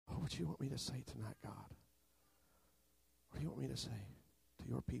What do you want me to say tonight, God? What do you want me to say to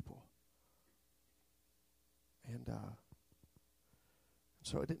your people? And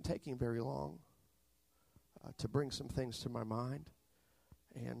so it didn't take him very long to bring some things to my mind.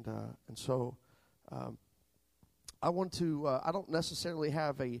 And so I want to, I don't necessarily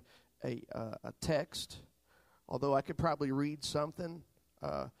have a text, although I could probably read something,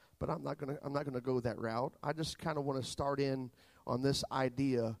 but I'm not gonna go that route. I just kind of want to start in on this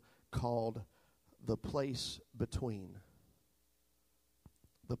idea called the place between.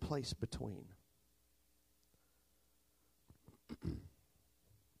 The place between.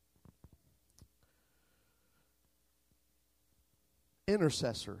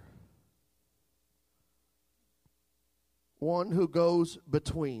 Intercessor. One who goes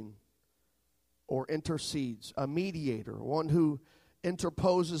between or intercedes. A mediator. One who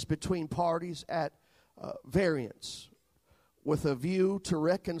interposes between parties at variance with a view to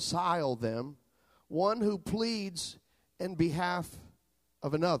reconcile them. One who pleads in behalf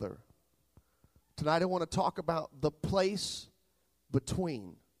of another. Tonight I want to talk about the place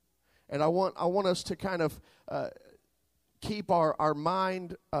between. And I want us to kind of keep our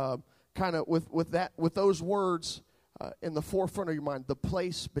mind kind of with those words in the forefront of your mind, the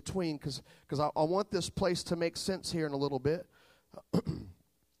place between, because I want this place to make sense here in a little bit.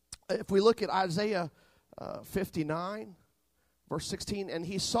 If we look at Isaiah 59, verse 16, and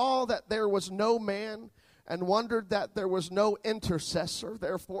he saw that there was no man and wondered that there was no intercessor.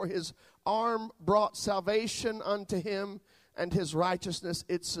 Therefore his arm brought salvation unto him, and his righteousness,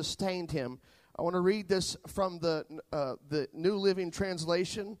 it sustained him. I want to read this from the New Living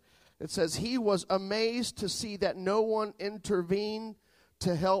Translation. It says, he was amazed to see that no one intervened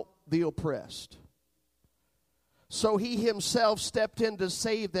to help the oppressed. So he himself stepped in to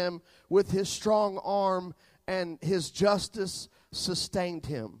save them with his strong arm, and his justice sustained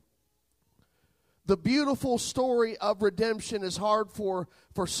him. The beautiful story of redemption is hard for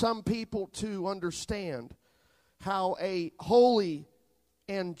some people to understand. How a holy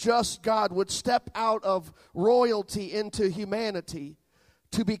and just God would step out of royalty into humanity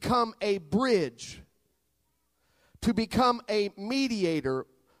to become a bridge, to become a mediator.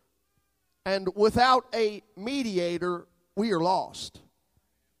 And without a mediator, we are lost.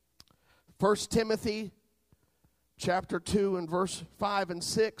 1 Timothy chapter 2 and verse 5 and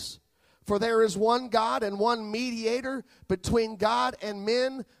 6. For there is one God and one mediator between God and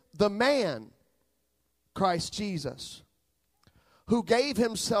men, the man, Christ Jesus, who gave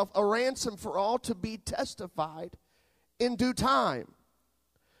himself a ransom for all to be testified in due time.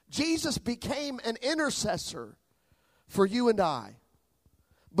 Jesus became an intercessor for you and I.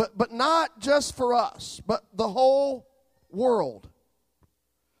 But not just for us, but the whole world.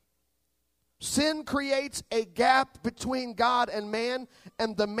 Sin creates a gap between God and man,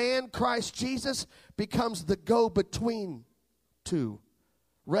 and the man, Christ Jesus, becomes the go-between to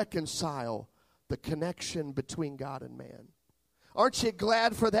reconcile the connection between God and man. Aren't you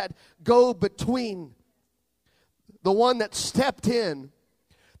glad for that go-between? The one that stepped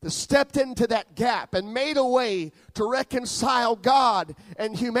into that gap and made a way to reconcile God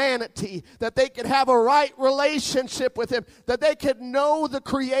and humanity, that they could have a right relationship with him, that they could know the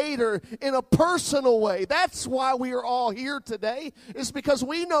Creator in a personal way. That's why we are all here today, is because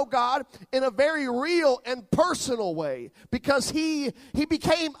we know God in a very real and personal way, because he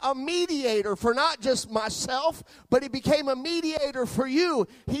became a mediator for not just myself, but he became a mediator for you.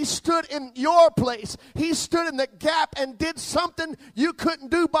 He stood in your place. He stood in the gap and did something you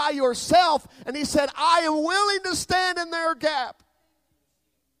couldn't do by yourself, and he said, I am willing to stand in their gap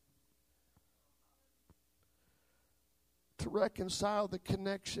to reconcile the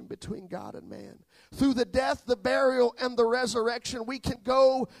connection between God and man. Through the death, the burial, and the resurrection, we can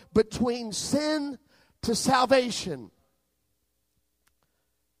go between sin to salvation,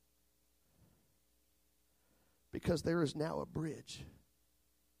 because there is now a bridge,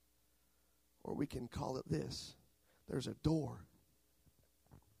 or we can call it this: there's a door.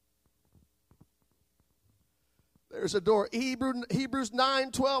 There's a door. Hebrews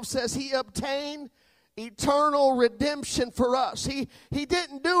 9:12 says he obtained eternal redemption for us. He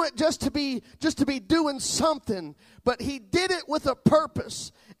didn't do it just to be doing something, but he did it with a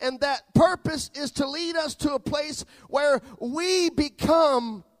purpose. And that purpose is to lead us to a place where we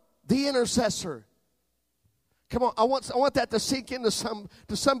become the intercessor. Come on, I want that to sink into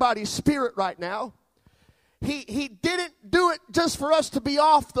somebody's spirit right now. He didn't do it just for us to be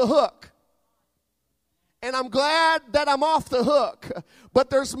off the hook And I'm glad that I'm off the hook.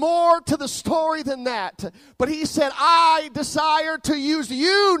 But there's more to the story than that. But he said, I desire to use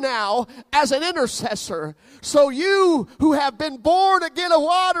you now as an intercessor. So you who have been born again of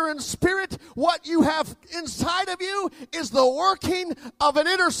water and spirit, what you have inside of you is the working of an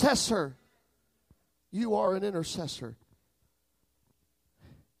intercessor. You are an intercessor.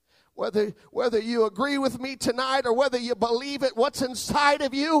 Whether you agree with me tonight or whether you believe it, what's inside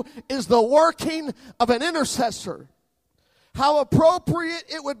of you is the working of an intercessor. How appropriate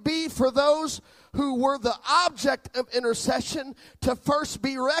it would be for those who were the object of intercession to first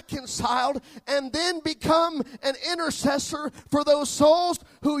be reconciled and then become an intercessor for those souls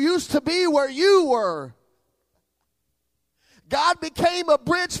who used to be where you were. God became a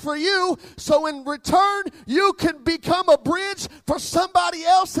bridge for you, so in return, you can become a bridge for somebody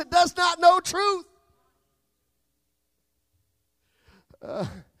else that does not know truth.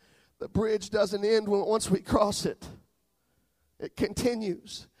 The bridge doesn't end once we cross it. It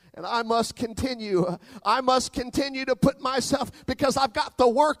continues. And I must continue. I must continue to put myself, because I've got the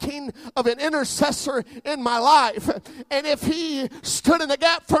working of an intercessor in my life. And if he stood in the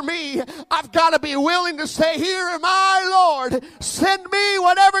gap for me, I've got to be willing to say, here am I, Lord. Send me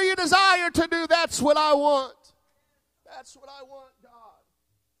whatever you desire to do. That's what I want. That's what I want, God.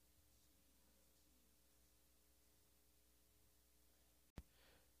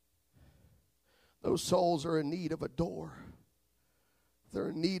 Those souls are in need of a door. They're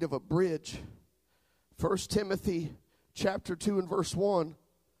in need of a bridge. 1 Timothy chapter 2 and verse 1.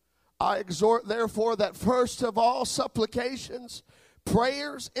 I exhort therefore that first of all supplications,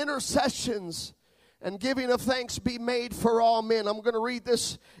 prayers, intercessions, and giving of thanks be made for all men. I'm going to read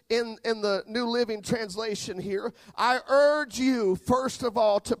this in the New Living Translation here. I urge you first of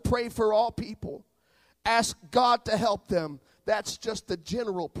all to pray for all people. Ask God to help them. That's just the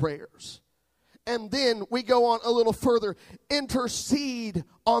general prayers. And then we go on a little further. Intercede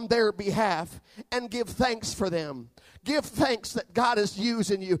on their behalf and give thanks for them. Give thanks that God is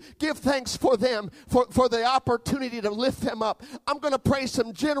using you. Give thanks for them, for the opportunity to lift them up. I'm going to pray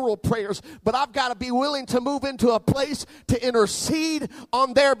some general prayers, but I've got to be willing to move into a place to intercede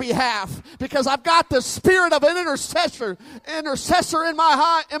on their behalf, because I've got the spirit of an intercessor in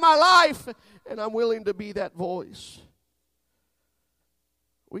my life, and I'm willing to be that voice.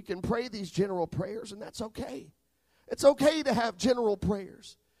 We can pray these general prayers, and that's okay. It's okay to have general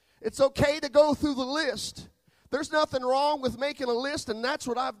prayers. It's okay to go through the list. There's nothing wrong with making a list, and that's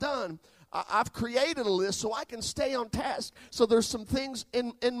what I've done. I've created a list so I can stay on task. So there's some things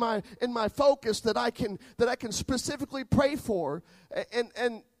in my focus that I can specifically pray for,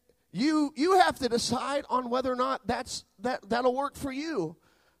 and you have to decide on whether or not that'll work for you.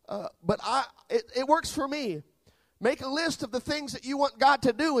 But it works for me. Make a list of the things that you want God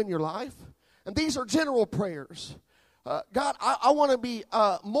to do in your life. And these are general prayers. God, I want to be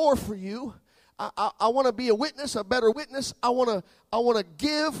more for you. I want to be a witness, a better witness. I want to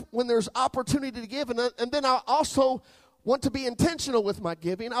give when there's opportunity to give. And then I also want to be intentional with my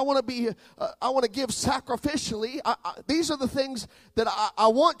giving. I want to give sacrificially. These are the things that I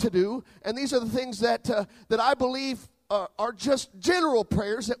want to do. And these are the things that I believe are just general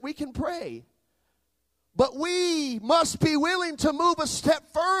prayers that we can pray. But we must be willing to move a step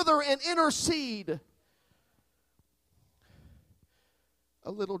further and intercede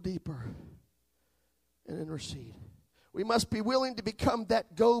a little deeper and intercede. We must be willing to become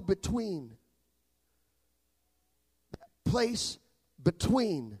that go-between, that place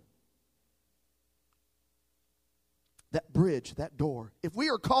between, that bridge, that door. If we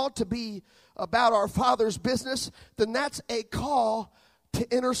are called to be about our Father's business, then that's a call to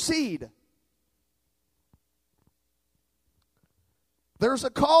intercede. There's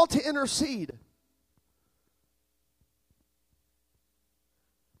a call to intercede.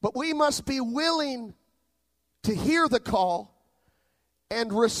 But we must be willing to hear the call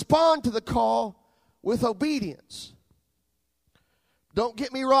and respond to the call with obedience. Don't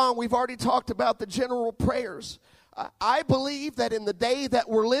get me wrong, we've already talked about the general prayers. I believe that in the day that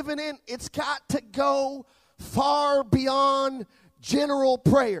we're living in, it's got to go far beyond general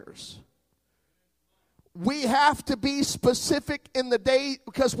prayers. We have to be specific in the day,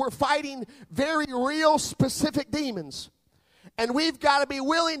 because we're fighting very real specific demons. And we've got to be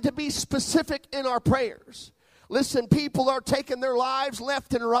willing to be specific in our prayers. Listen, people are taking their lives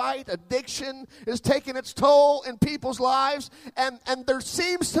left and right. Addiction is taking its toll in people's lives. And there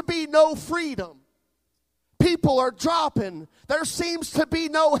seems to be no freedom. People are dropping. There seems to be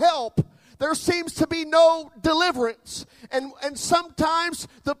no help. There seems to be no deliverance. And sometimes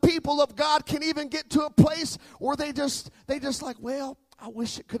the people of God can even get to a place where they just like, well, I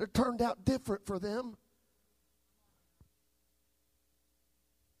wish it could have turned out different for them.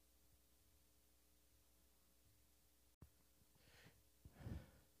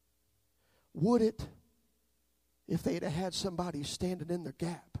 would it if they'd have had somebody standing in their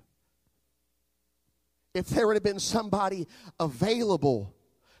gap? If there would have been somebody available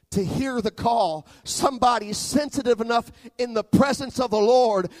to hear the call, somebody sensitive enough in the presence of the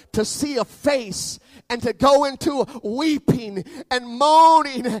Lord to see a face and to go into weeping and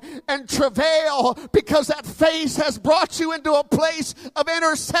moaning and travail because that face has brought you into a place of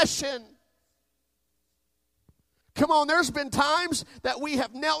intercession. Come on, there's been times that we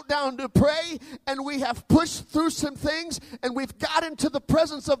have knelt down to pray and we have pushed through some things and we've got into the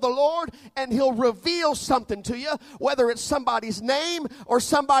presence of the Lord and He'll reveal something to you, whether it's somebody's name or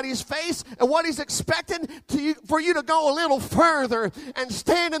somebody's face, and what He's expecting for you to go a little further and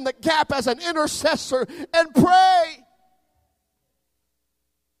stand in the gap as an intercessor and pray.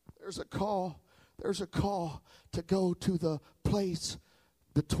 There's a call to go to the place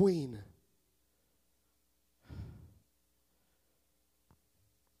between.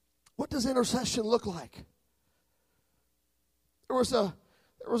 What does intercession look like? There was a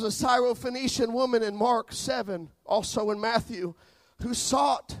Syrophoenician woman in Mark 7, also in Matthew, who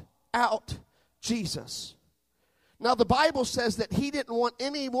sought out Jesus. Now the Bible says that he didn't want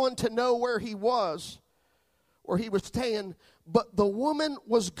anyone to know where he was staying, but the woman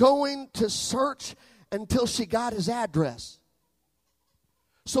was going to search until she got his address.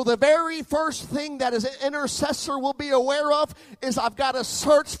 So the very first thing that an intercessor will be aware of is I've got to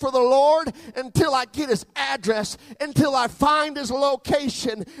search for the Lord until I get His address, until I find His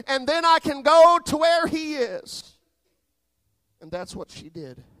location, and then I can go to where He is. And that's what she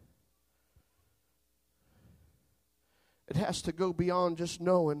did. It has to go beyond just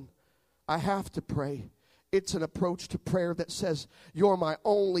knowing I have to pray. It's an approach to prayer that says, you're my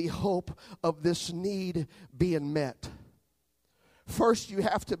only hope of this need being met. First, you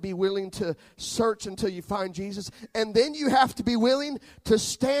have to be willing to search until you find Jesus. And then you have to be willing to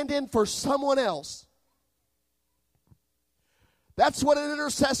stand in for someone else. That's what an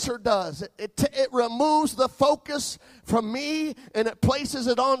intercessor does. It removes the focus from me and it places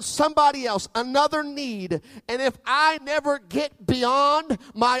it on somebody else, another need. And if I never get beyond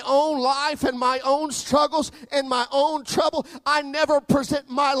my own life and my own struggles and my own trouble, I never present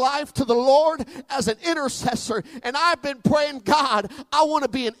my life to the Lord as an intercessor. And I've been praying, God, I want to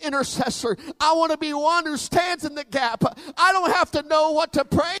be an intercessor. I want to be one who stands in the gap. I don't have to know what to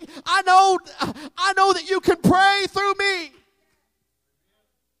pray. I know that you can pray through me.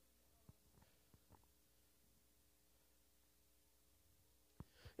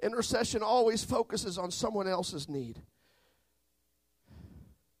 Intercession always focuses on someone else's need.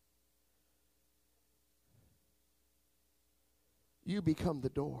 You become the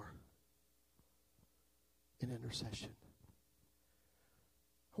door in intercession.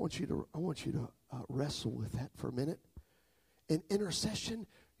 I want you to wrestle with that for a minute. In intercession,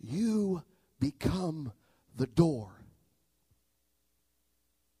 you become the door.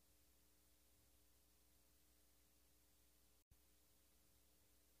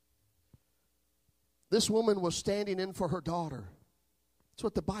 This woman was standing in for her daughter. That's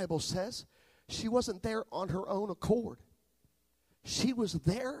what the Bible says. She wasn't there on her own accord. She was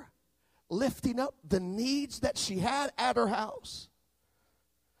there lifting up the needs that she had at her house.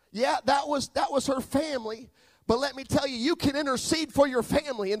 Yeah, that was her family. But let me tell you, you can intercede for your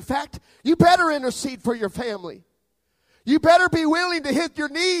family. In fact, you better intercede for your family. You better be willing to hit your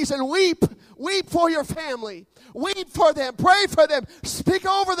knees and weep. Weep for your family. Weep for them. Pray for them. Speak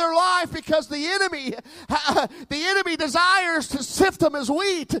over their life, because the enemy desires to sift them as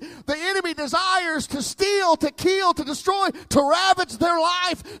wheat. The enemy desires to steal, to kill, to destroy, to ravage their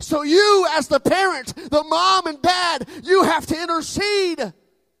life. So you, as the parent, the mom and dad, you have to intercede.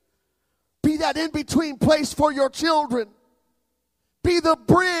 Be that in-between place for your children. Be the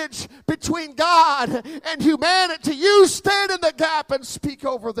bridge between God and humanity. You stand in the gap and speak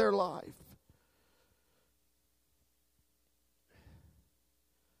over their life.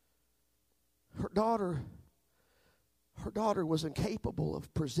 Her daughter was incapable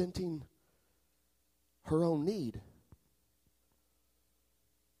of presenting her own need.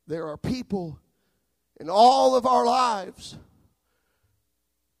 There are people in all of our lives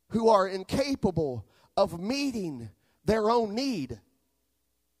who are incapable of meeting their own need.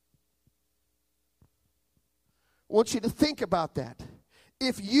 I want you to think about that.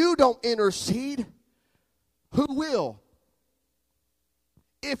 If you don't intercede, who will?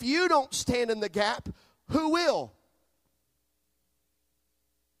 If you don't stand in the gap, who will?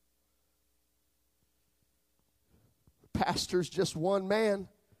 The pastor's just one man.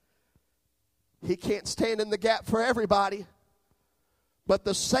 He can't stand in the gap for everybody. But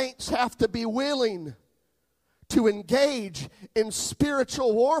the saints have to be willing to engage in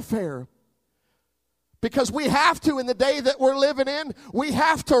spiritual warfare. Because we have to, in the day that we're living in, we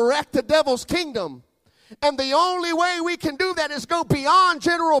have to wreck the devil's kingdom. And the only way we can do that is go beyond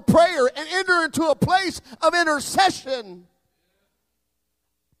general prayer and enter into a place of intercession,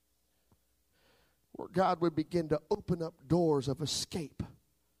 where God would begin to open up doors of escape.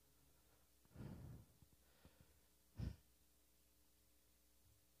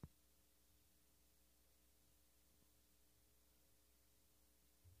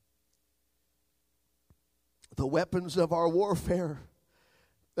 The weapons of our warfare,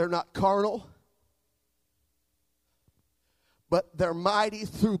 they're not carnal, but they're mighty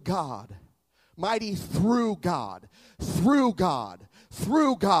through God. Mighty through God. Through God.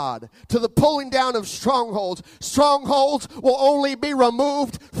 Through God. To the pulling down of strongholds. Strongholds will only be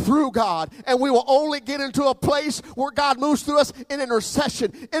removed through God. And we will only get into a place where God moves through us in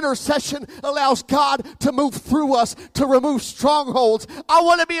intercession. Intercession allows God to move through us to remove strongholds. I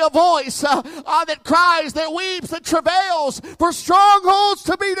want to be a voice that cries, that weeps, that travails for strongholds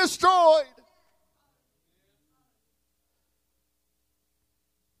to be destroyed.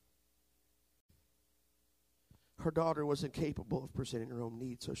 Her daughter was incapable of presenting her own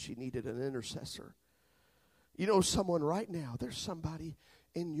needs, so she needed an intercessor. You know, someone right now, there's somebody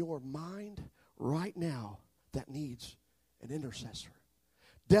in your mind right now that needs an intercessor.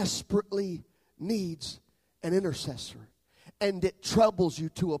 Desperately needs an intercessor. And it troubles you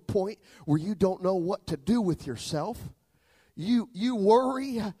to a point where you don't know what to do with yourself. You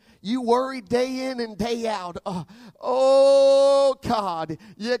worry day in and day out. Oh God,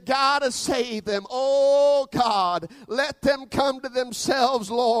 you gotta save them. Oh God, let them come to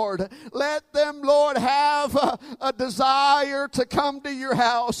themselves, Lord. Let them, Lord, have a desire to come to your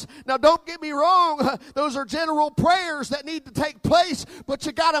house. Now don't get me wrong, those are general prayers that need to take place, but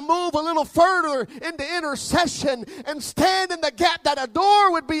you gotta move a little further into intercession and stand in the gap that a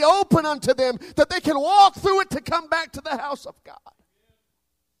door would be open unto them, that they can walk through it to come back to the house of God.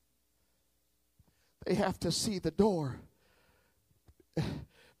 They have to see the door,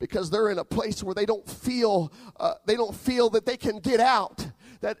 because they're in a place where they don't feel that they can get out,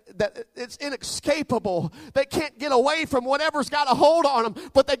 that it's inescapable. They can't get away from whatever's got a hold on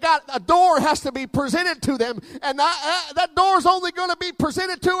them, but a door has to be presented to them, and that door's only going to be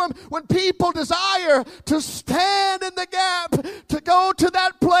presented to them when people desire to stand in the gap, to go to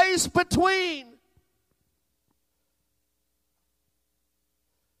that place between.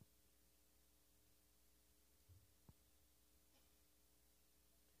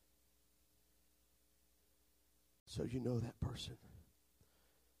 So you know that person.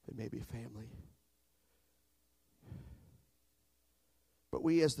 They may be family. But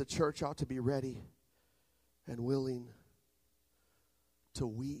we as the church ought to be ready and willing to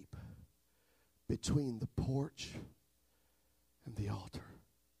weep between the porch and the altar.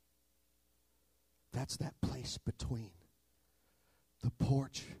 That's that place between the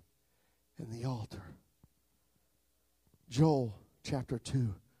porch and the altar. Joel chapter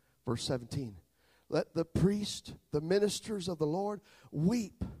 2, verse 17. Let the priest, the ministers of the Lord,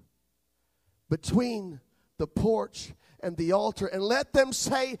 weep between the porch and the altar, and let them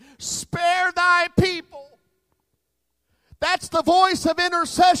say, spare thy people. That's the voice of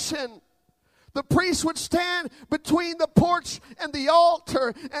intercession. The priest would stand between the porch and the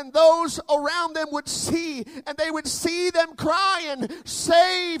altar, and those around them would see, and they would see them crying,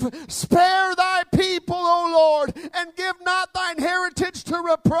 save, spare thy people, O Lord, and give not thine heritage to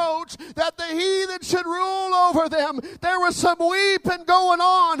reproach, that the heathen should rule over them. There was some weeping going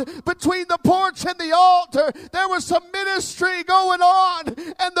on between the porch and the altar. There was some ministry going on,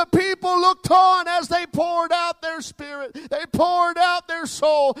 and the people looked on as they poured out their spirit. They poured out their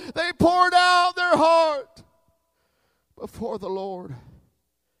soul. They poured out their heart before the Lord.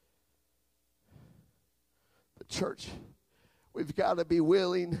 The church, we've got to be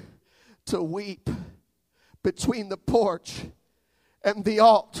willing to weep between the porch and the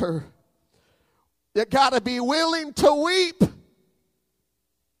altar. You got to be willing to weep.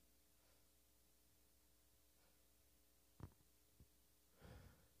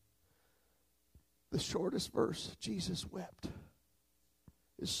 The shortest verse, Jesus wept,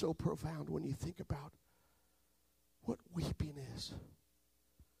 is so profound when you think about what weeping is.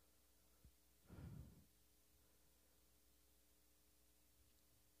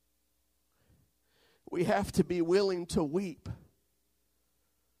 We have to be willing to weep,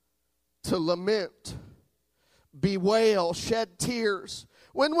 to lament, bewail, shed tears.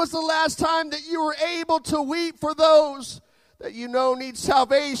 When was the last time that you were able to weep for those that you know need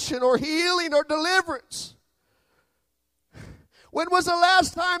salvation or healing or deliverance? When was the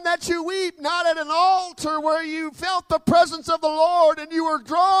last time that you weep? Not at an altar where you felt the presence of the Lord and you were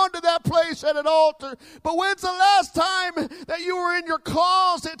drawn to that place at an altar. But when's the last time that you were in your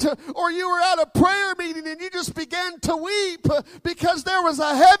closet or you were at a prayer meeting and you just began to weep because there was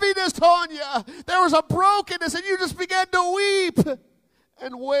a heaviness on you? There was a brokenness and you just began to weep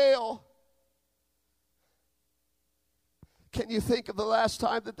and wail. Can you think of the last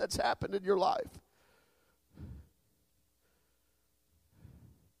time that that's happened in your life?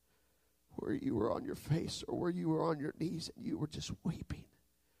 Where you were on your face or where you were on your knees and you were just weeping.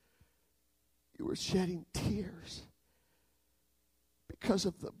 You were shedding tears because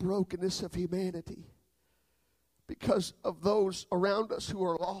of the brokenness of humanity, because of those around us who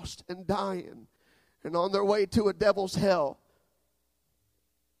are lost and dying and on their way to a devil's hell.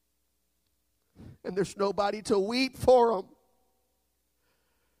 And there's nobody to weep for them.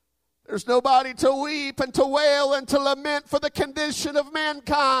 There's nobody to weep and to wail and to lament for the condition of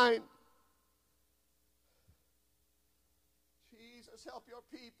mankind. Help your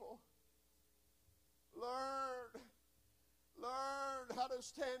people. Learn how to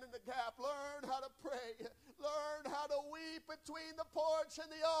stand in the gap. Learn how to pray. Learn how to weep between the porch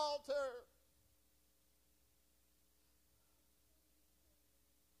and the altar.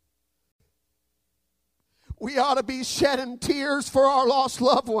 We ought to be shedding tears for our lost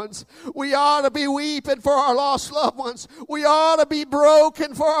loved ones. We ought to be weeping for our lost loved ones. We ought to be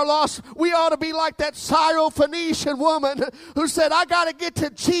broken for our lost. We ought to be like that Syrophoenician woman who said, I got to get to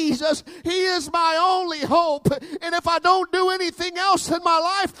Jesus. He is my only hope. And if I don't do anything else in my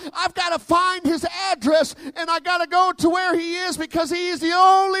life, I've got to find his address and I got to go to where he is because he is the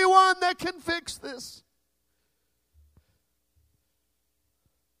only one that can fix this.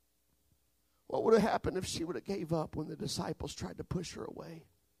 What would have happened if she would have gave up when the disciples tried to push her away?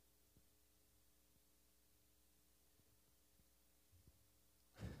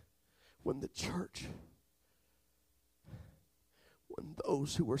 When the church, when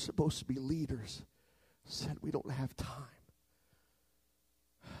those who were supposed to be leaders said, we don't have time.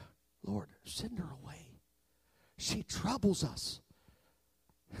 Lord, send her away. She troubles us.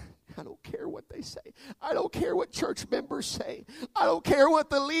 I don't care what they say. I don't care what church members say. I don't care what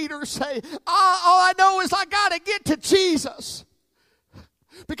the leaders say. All I know is I got to get to Jesus.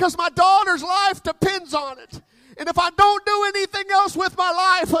 Because my daughter's life depends on it. And if I don't do anything else with my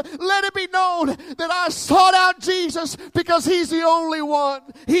life, let it be known that I sought out Jesus because he's the only one.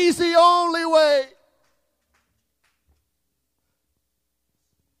 He's the only way.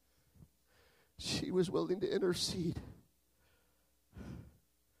 She was willing to intercede.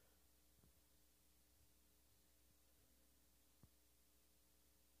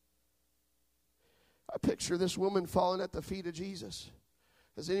 I picture this woman falling at the feet of Jesus.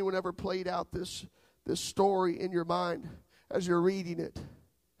 Has anyone ever played out this story in your mind as you're reading it?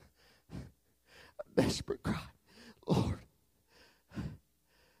 A desperate cry. Lord,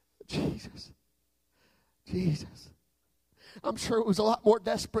 Jesus, Jesus. I'm sure it was a lot more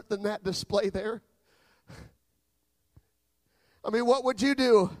desperate than that display there. I mean, what would you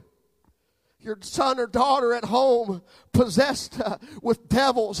do? Your son or daughter at home possessed with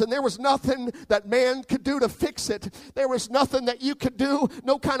devils, and there was nothing that man could do to fix it. There was nothing that you could do,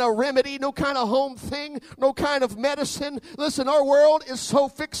 no kind of remedy, no kind of home thing, no kind of medicine. Listen, our world is so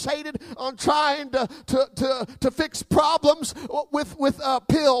fixated on trying to fix problems with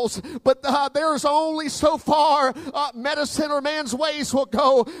pills, but there's only so far medicine or man's ways will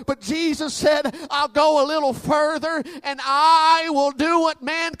go. But Jesus said, I'll go a little further, and I will do what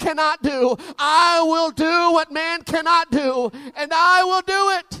man cannot do. I will do what man cannot do, and I will do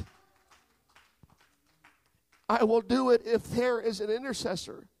it. I will do it if there is an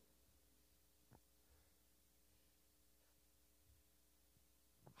intercessor.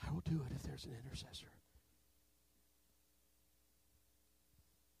 I will do it if there's an intercessor.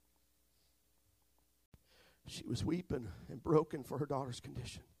 She was weeping and broken for her daughter's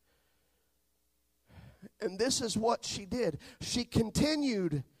condition. And this is what she did. She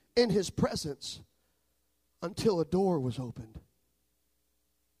continued in his presence until a door was opened.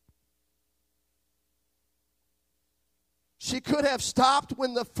 She could have stopped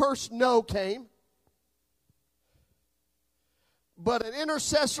when the first no came. But an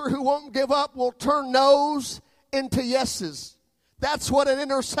intercessor who won't give up will turn no's into yeses. That's what an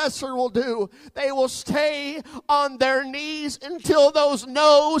intercessor will do. They will stay on their knees until those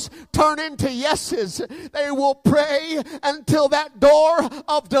no's turn into yeses. They will pray until that door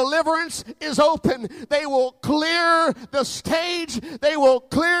of deliverance is open. They will clear the stage. They will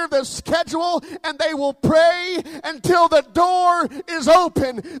clear the schedule. And they will pray until the door is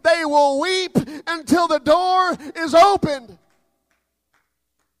open. They will weep until the door is opened.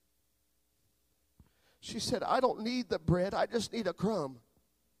 She said, I don't need the bread. I just need a crumb.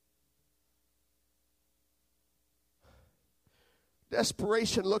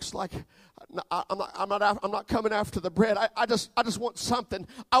 Desperation looks like, I'm not coming after the bread. I just want something.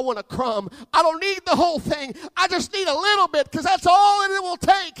 I want a crumb. I don't need the whole thing. I just need a little bit, because that's all it will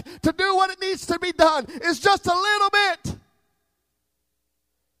take to do what it needs to be done. It's just a little bit.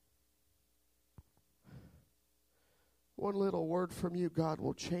 One little word from you, God,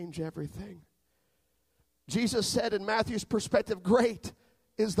 will change everything. Jesus said in Matthew's perspective, great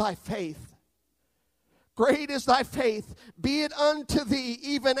is thy faith. Great is thy faith. Be it unto thee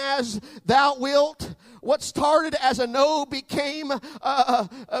even as thou wilt. What started as a no became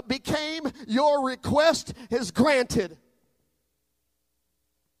your request is granted.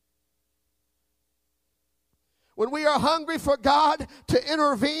 When we are hungry for God to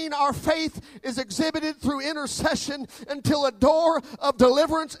intervene, our faith is exhibited through intercession until a door of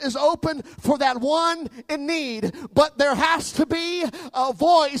deliverance is open for that one in need. But there has to be a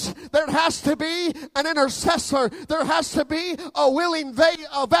voice. There has to be an intercessor. There has to be a willing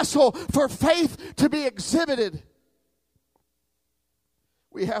vessel for faith to be exhibited.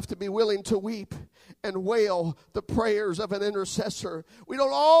 We have to be willing to weep and wail the prayers of an intercessor. We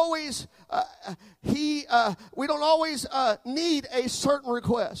don't always need a certain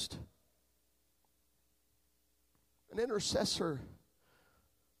request. An intercessor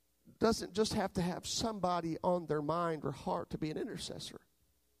doesn't just have to have somebody on their mind or heart to be an intercessor.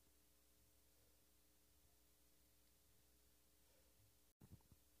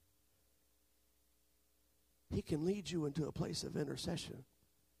 He can lead you into a place of intercession.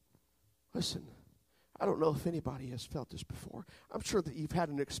 Listen, I don't know if anybody has felt this before. I'm sure that you've had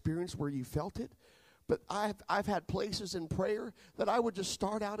an experience where you felt it. But I've had places in prayer that I would just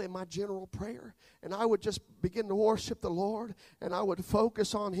start out in my general prayer. And I would just begin to worship the Lord. And I would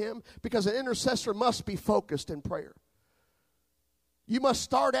focus on Him. Because an intercessor must be focused in prayer. You must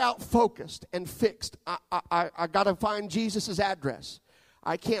start out focused and fixed. I got to find Jesus' address.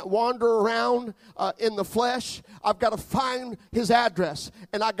 I can't wander around in the flesh. I've got to find His address.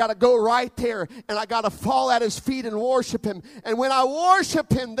 And I've got to go right there. And I got to fall at His feet and worship Him. And when I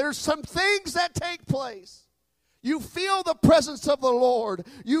worship Him, there's some things that take place. You feel the presence of the Lord.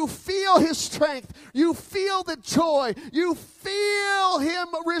 You feel His strength. You feel the joy. You feel Him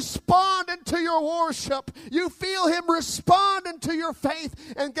responding to your worship. You feel Him responding to your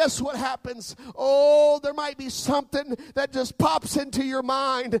faith. And guess what happens? Oh, there might be something that just pops into your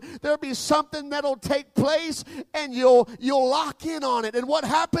mind. There'll be something that'll take place, and you'll lock in on it. And what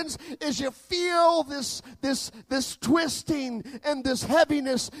happens is you feel this twisting and this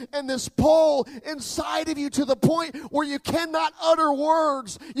heaviness and this pull inside of you to the point where you cannot utter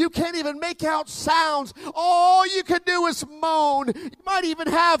words. You can't even make out sounds. All you can do is moan. You might even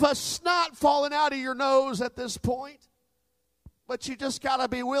have a snot falling out of your nose at this point. But you just got to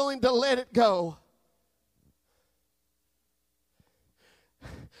be willing to let it go.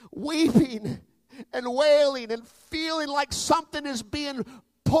 Weeping and wailing and feeling like something is being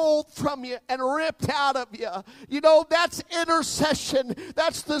pulled from you and ripped out of you. You know, that's intercession.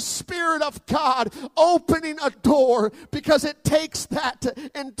 That's the Spirit of God opening a door, because it takes that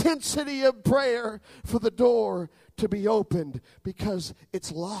intensity of prayer for the door to be opened, because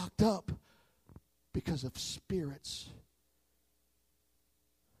it's locked up because of spirits.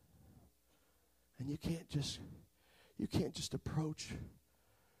 And you can't just approach.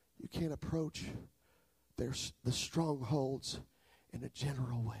 You can't approach the strongholds in a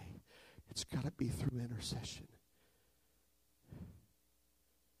general way. It's got to be through intercession.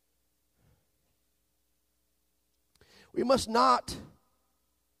 We must not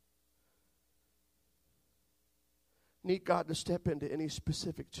need God to step into any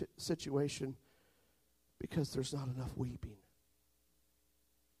specific situation because there's not enough weeping.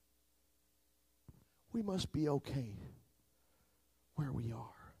 We must be okay where we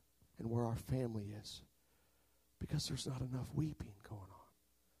are and where our family is, because there's not enough weeping going on.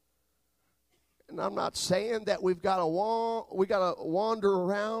 And I'm not saying that we got to wander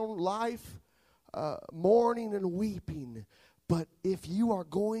around life mourning and weeping. But if you are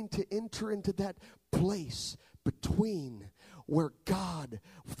going to enter into that place between where God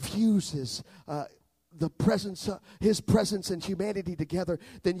fuses His presence and humanity together,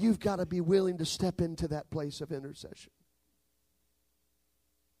 then you've got to be willing to step into that place of intercession.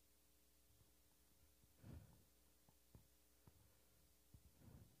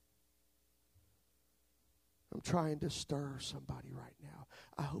 I'm trying to stir somebody right now.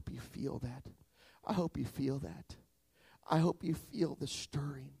 I hope you feel that. I hope you feel that. I hope you feel the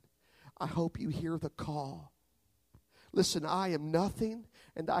stirring. I hope you hear the call. Listen, I am nothing,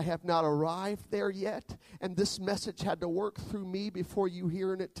 and I have not arrived there yet. And this message had to work through me before you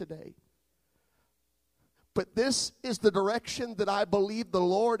hearing it today. But this is the direction that I believe the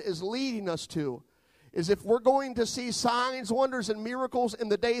Lord is leading us to. Is if we're going to see signs, wonders, and miracles in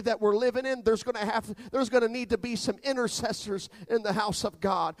the day that we're living in, there's going to need to be some intercessors in the house of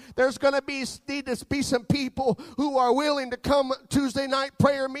God. There's going to need to be some people who are willing to come Tuesday night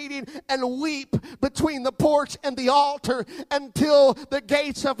prayer meeting and weep between the porch and the altar until the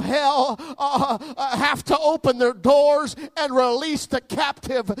gates of hell have to open their doors and release the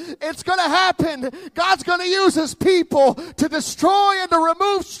captive. It's going to happen. God's going to use His people to destroy and to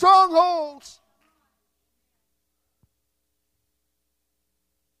remove strongholds.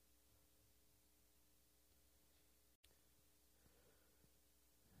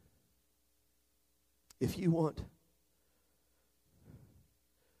 If you want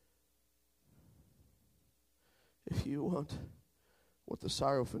what the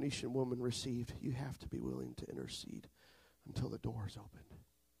Syrophoenician woman received, you have to be willing to intercede until the door is opened.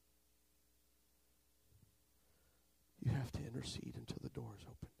 You have to intercede until the door is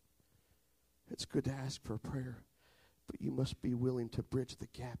open. It's good to ask for a prayer, but you must be willing to bridge the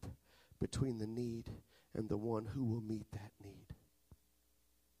gap between the need and the one who will meet that need.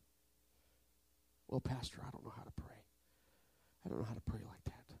 Well, Pastor, I don't know how to pray. I don't know how to pray like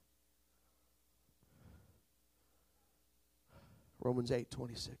that. Romans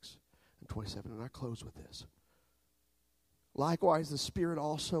 8:26 and 27, and I close with this. Likewise, the Spirit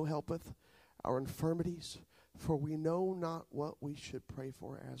also helpeth our infirmities, for we know not what we should pray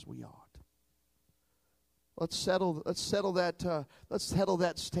for as we ought. Let's settle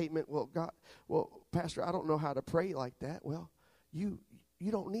that statement. Well, Pastor, I don't know how to pray like that. Well, you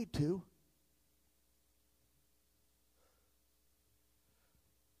don't need to.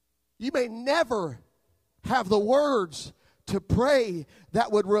 You may never have the words to pray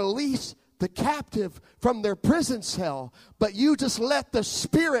that would release the captive from their prison cell, but you just let the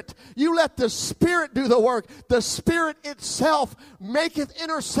Spirit do the work. The Spirit itself maketh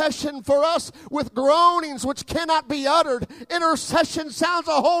intercession for us with groanings which cannot be uttered. Intercession sounds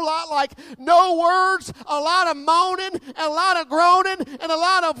a whole lot like no words, a lot of moaning, a lot of groaning, and a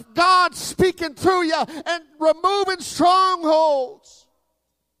lot of God speaking through you and removing strongholds.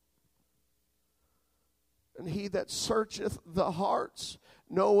 And He that searcheth the hearts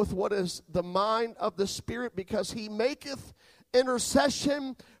knoweth what is the mind of the Spirit, because He maketh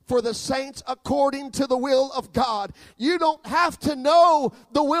intercession for the saints according to the will of God. You don't have to know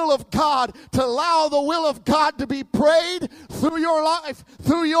the will of God to allow the will of God to be prayed through your life,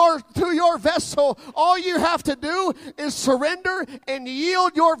 through your vessel. All you have to do is surrender and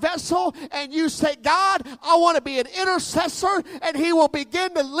yield your vessel, and you say, God, I want to be an intercessor, and He will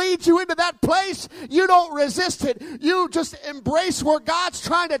begin to lead you into that place. You don't resist it. You just embrace where God's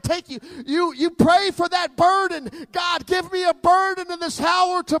trying to take you. You pray for that burden. God, give me a burden in this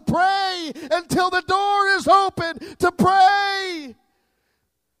hour to pray until the door is open, to pray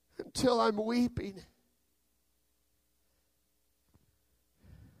until I'm weeping.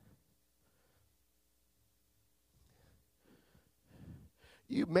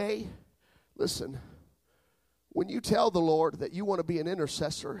 You may, listen, when you tell the Lord that you want to be an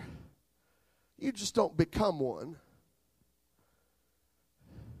intercessor, you just don't become one.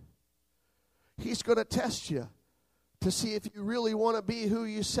 He's going to test you to see if you really want to be who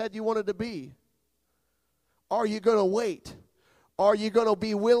you said you wanted to be. Are you going to wait? Are you going to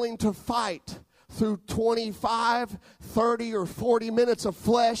be willing to fight through 25, 30, or 40 minutes of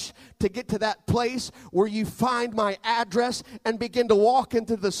flesh to get to that place where you find my address and begin to walk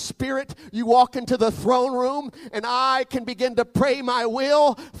into the Spirit? You walk into the throne room, and I can begin to pray my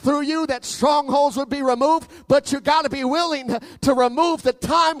will through you that strongholds would be removed. But you got to be willing to remove the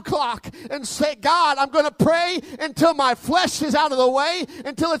time clock and say, God, I'm going to pray until my flesh is out of the way,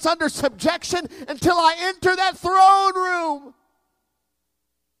 until it's under subjection, until I enter that throne room.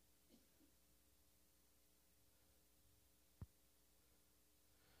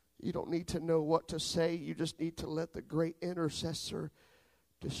 You don't need to know what to say. You just need to let the great intercessor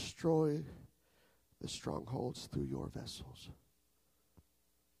destroy the strongholds through your vessels.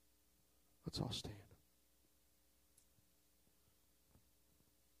 Let's all stand.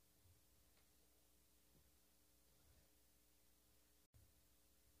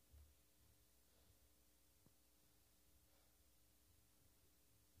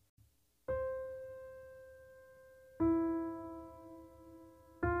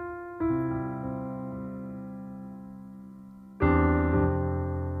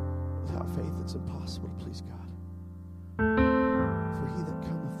 It's impossible to please God. For he that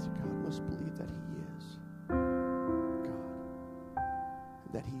cometh to God must believe that he is.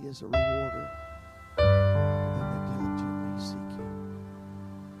 is a rewarder of them that diligently seek Him.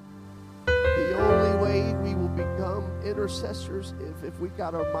 The only way we will become intercessors if we've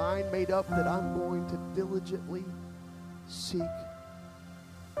got our mind made up that I'm going to diligently seek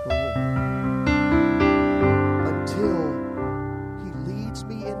the Lord until He leads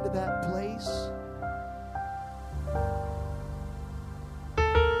me into that place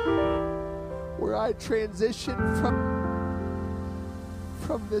where I transition from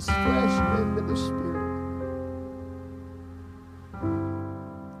this flesh into the Spirit.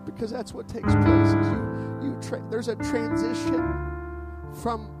 Because that's what takes place. Is there's a transition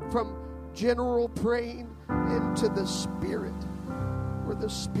from general praying into the Spirit, where the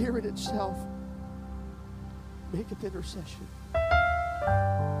Spirit itself maketh intercession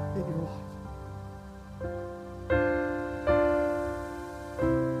in your life.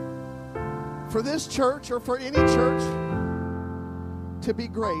 For this church, or for any church to be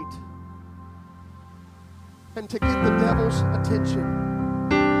great and to get the devil's attention,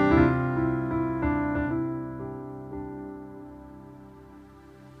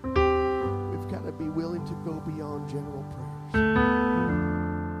 be willing to go beyond general prayers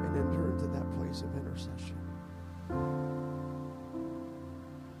and enter into that place of intercession.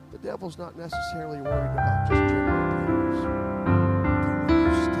 The devil's not necessarily worried about just general prayers, but when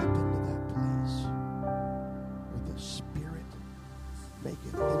you step into that place where the Spirit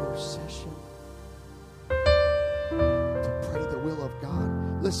maketh intercession to pray the will of God.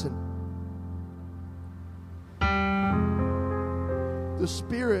 Listen, the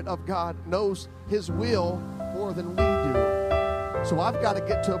Spirit of God knows His will more than we do. So I've got to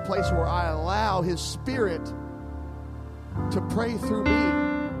get to a place where I allow His Spirit to pray through me,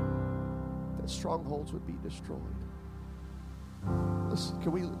 that strongholds would be destroyed. Listen,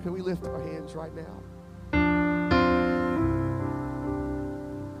 can we lift our hands right now?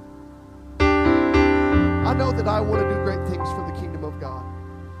 I know that I want to do great things for the kingdom of God.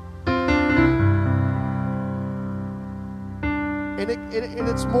 And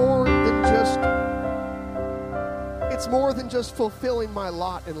it's more than just fulfilling my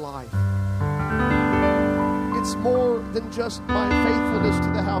lot in life. It's more than just my faithfulness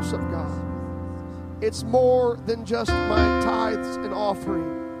to the house of God. It's more than just my tithes and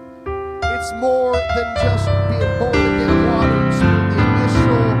offering. It's more than just being born again of water and the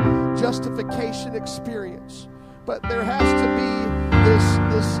initial justification experience. But there has to be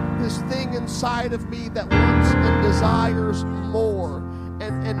this thing inside of me that wants and desires more,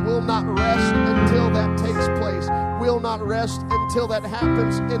 and will not rest until that takes place, will not rest until that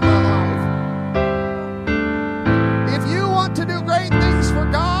happens in my life. If you want to do great things for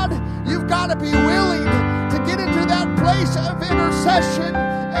God, you've got to be willing to get into that place of intercession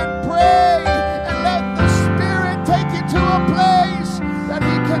and pray and let the Spirit take you to a place that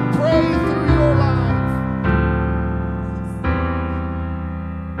He can pray through your life.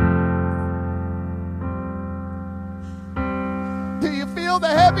 The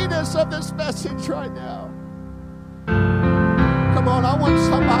heaviness of this message right now. Come on, I want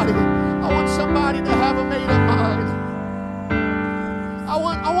somebody to have a made up mind.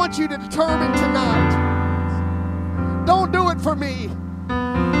 I want you to determine tonight. Don't do it for me.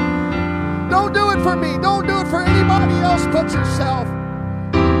 Don't do it for me. Don't do it for anybody else but yourself.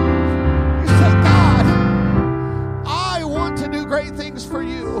 You say, God, I want to do great things for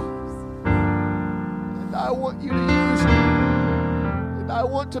you. And I want you to use me. I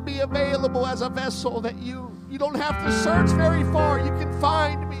want to be available as a vessel that you don't have to search very far. You can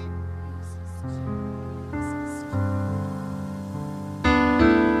find me.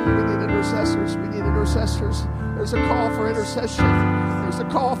 We need intercessors. We need intercessors. There's a call for intercession. There's a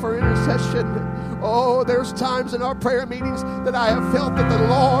call for intercession. Oh, there's times in our prayer meetings that I have felt that the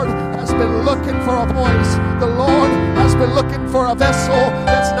Lord has been looking for a voice. The Lord has been looking for a vessel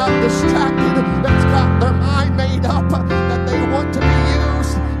that's not distracted, that's got their mind made up, that they want to be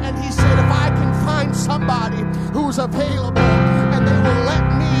used. And He said, if I can find somebody who's available and they will let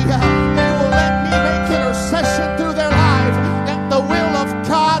me make intercession through their life, that the will of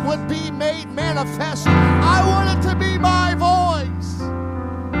God would be made manifest. I want it to be my voice.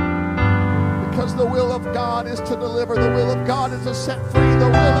 Because the will of God is to deliver. The will of God is to set free. The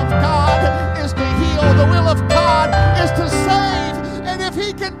will of God is to heal. The will of God is to save. And if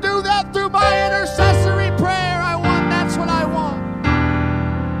He can do that through my intercessory prayer, that's what I want.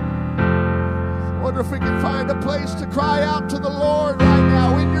 I wonder if we can find a place to cry out to the Lord right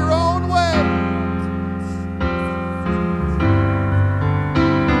now in your own way.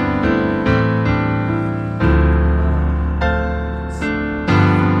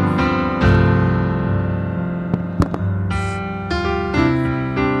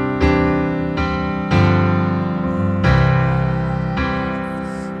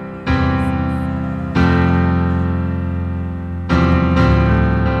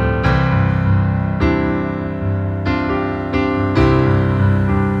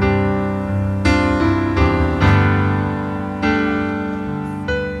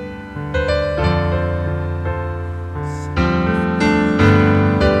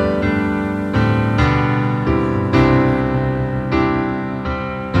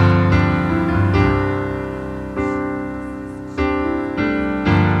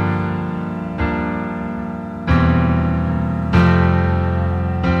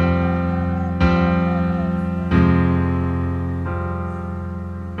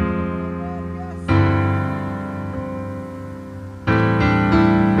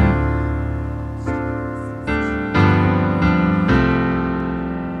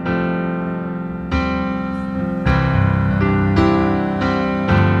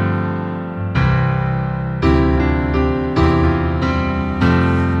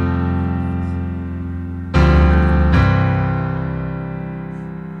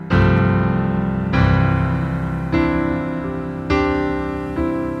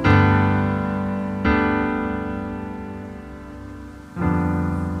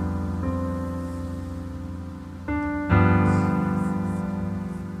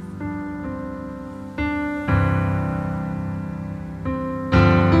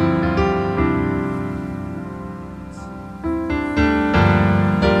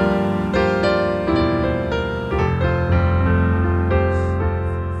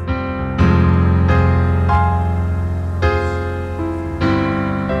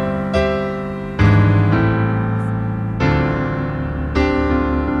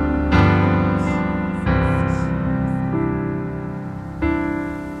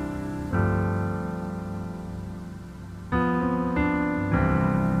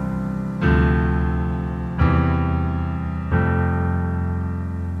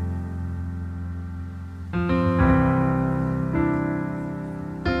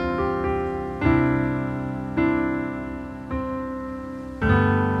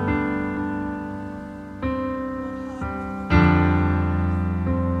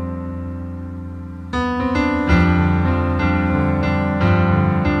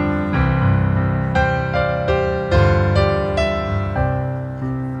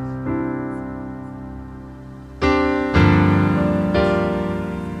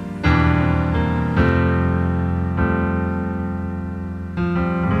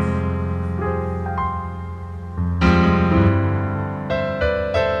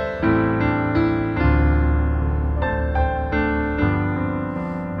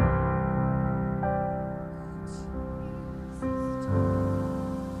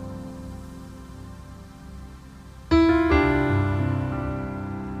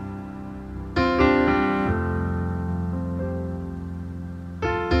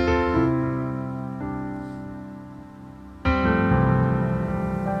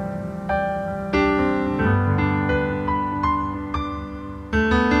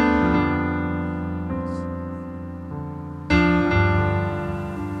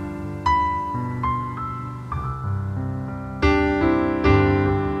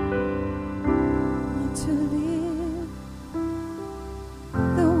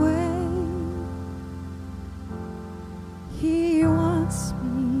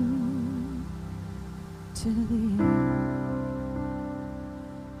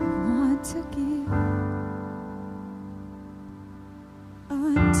 to give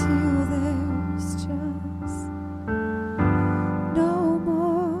until there's just no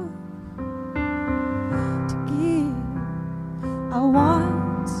more to give. I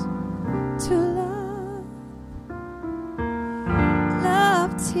want to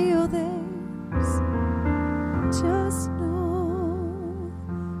love till there's just no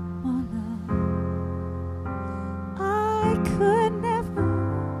more love. I could never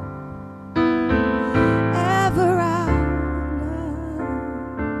ever outlove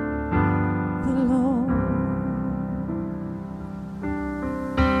the Lord.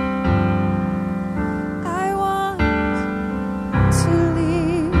 I want to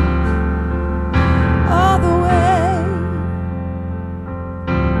live all the way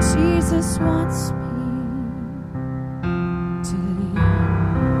Jesus wants me to live,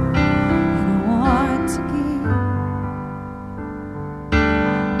 and I want to give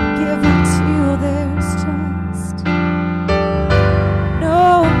until there's just no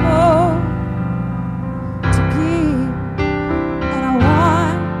more to give, and I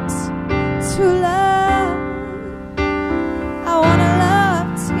want to love. I want to love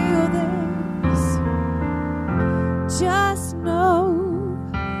till there's just no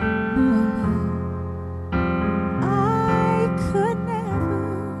more love. I could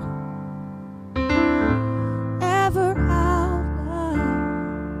never ever outlove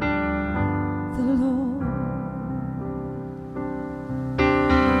the Lord.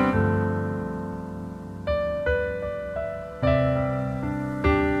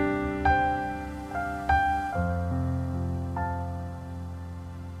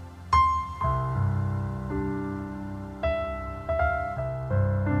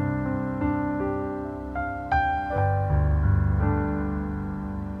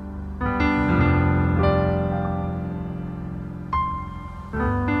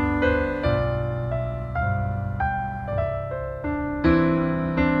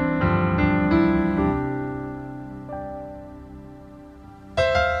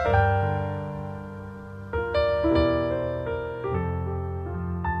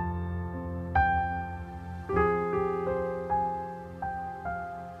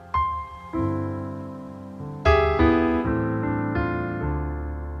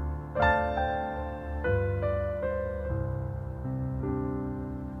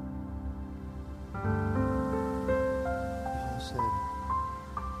 Paul said,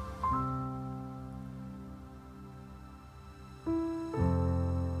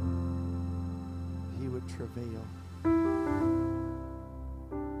 he would travail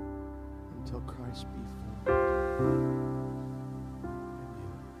until Christ be formed in you.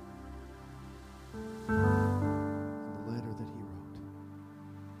 In the letter that he wrote.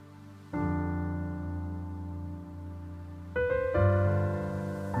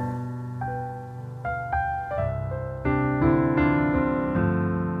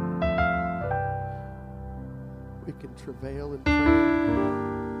 We can travail and pray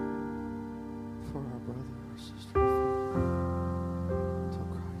for our brother or sister until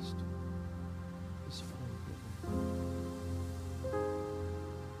Christ is formed in them.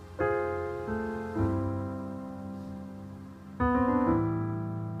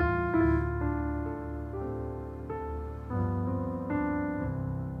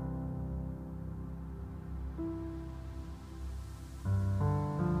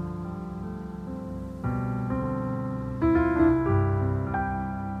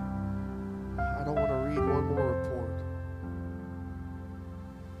 I don't want to read one more report.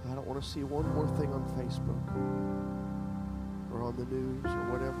 I don't want to see one more thing on Facebook or on the news or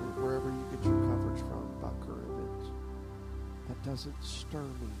whatever, wherever you get your coverage from about current events. That doesn't stir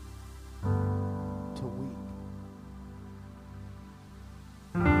me to weep.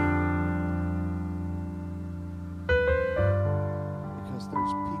 Because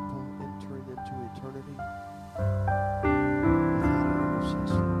there's people entering into eternity without an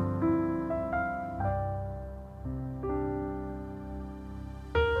intercessor.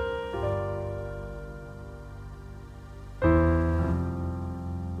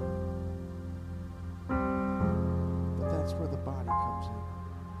 But that's where the body comes in.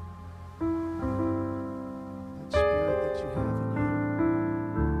 That spirit that you have in you.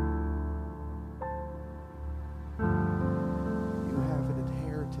 You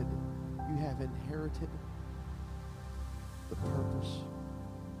have inherited the purpose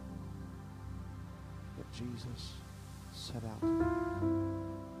that Jesus set out to do.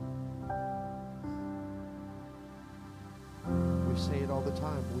 We say it all the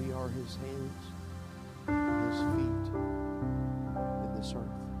time. We are his hands, his feet in this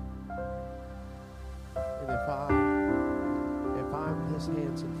earth. And if I'm His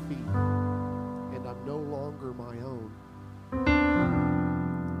hands and feet, and I'm no longer my own,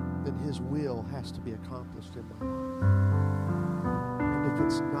 then His will has to be accomplished in my life. And if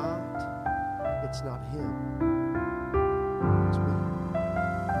it's not Him. It's me.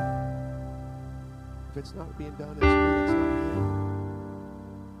 If it's not being done, it's me. It's not Him.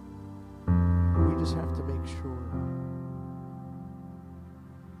 We just have to make sure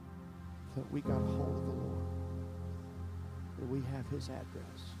that we got a hold of the Lord and we have His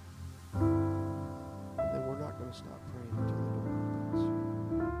address. And then we're not going to stop praying until the door opens.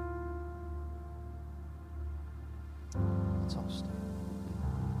 Let's all stand.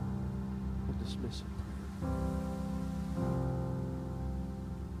 We'll dismiss in prayer.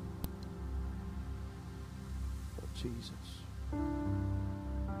 Oh, Jesus.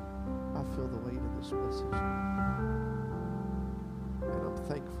 I feel the weight of this message, Lord. And I'm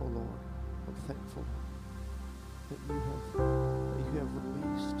thankful, Lord. I'm thankful that you have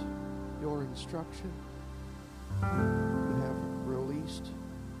released your instruction. You have released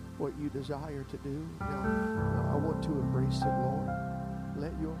what you desire to do. Now I want to embrace it, Lord.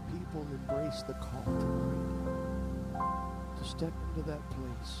 Let your people embrace the call tonight to step into that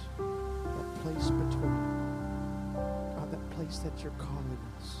place between, God, that place that you're calling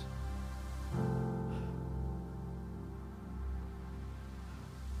us.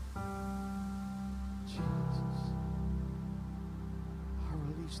 Jesus, I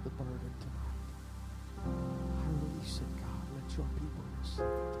release the burden tonight. I release it, God. Let your people receive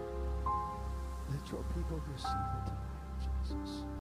it. Let your people receive it tonight, Jesus.